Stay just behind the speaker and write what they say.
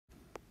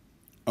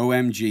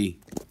OMG,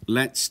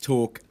 let's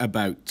talk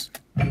about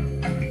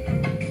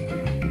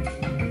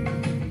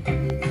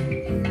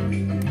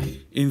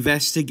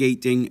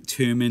investigating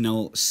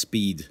terminal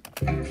speed.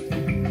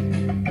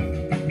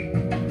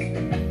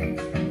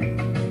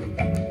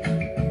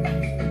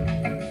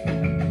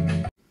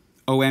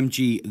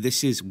 OMG,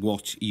 this is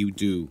what you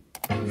do.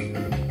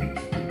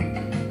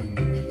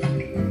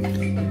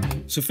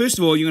 So first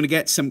of all, you're going to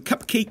get some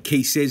cupcake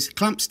cases,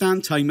 clamp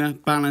stand, timer,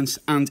 balance,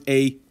 and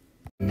a...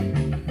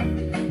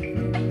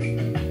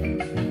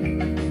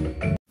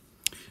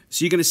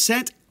 So you're going to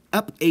set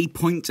up a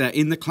pointer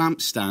in the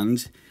clamp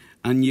stand,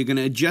 and you're going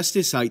to adjust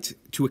this height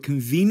to a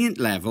convenient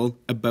level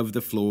above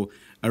the floor,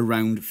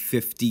 around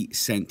 50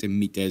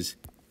 centimeters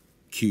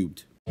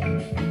cubed.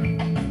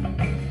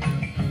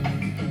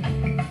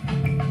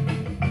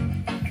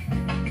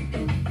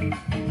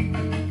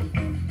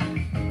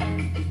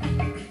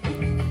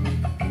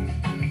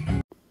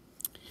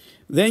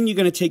 Then you're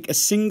going to take a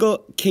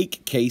single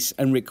cake case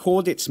and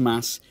record its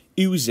mass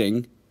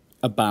using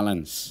a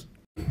balance.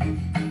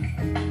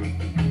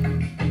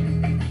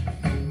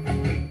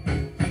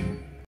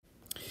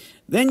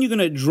 Then you're going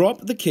to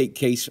drop the cake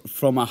case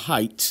from a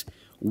height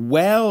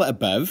well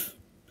above,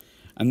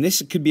 and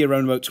this could be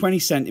around about 20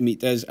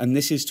 centimeters, and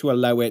this is to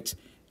allow it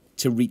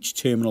to reach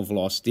terminal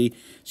velocity.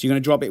 So you're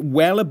going to drop it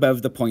well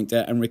above the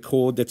pointer and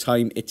record the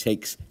time it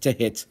takes to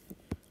hit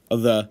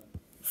the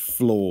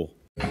floor.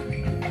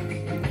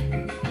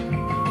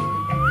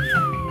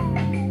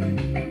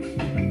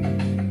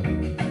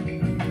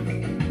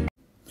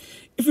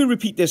 If we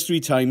repeat this 3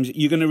 times,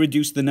 you're going to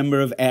reduce the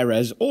number of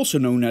errors, also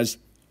known as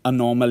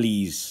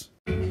anomalies.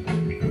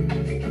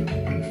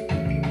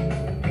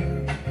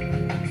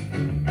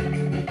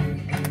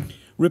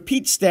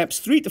 Repeat steps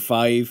 3 to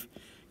 5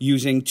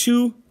 using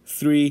 2,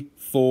 3,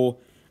 4,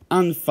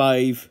 and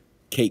 5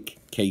 cake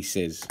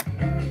cases.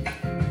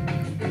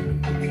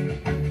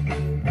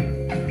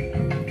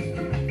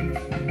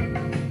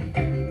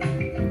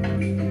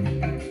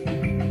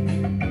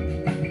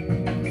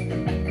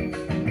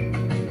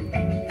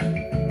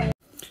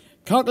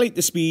 Calculate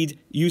the speed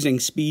using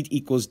speed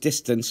equals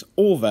distance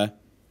over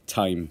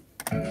time.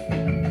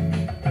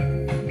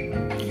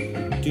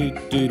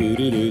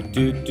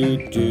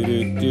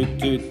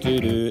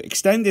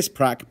 Extend this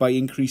prac by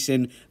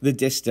increasing the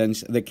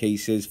distance the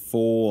cases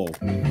fall.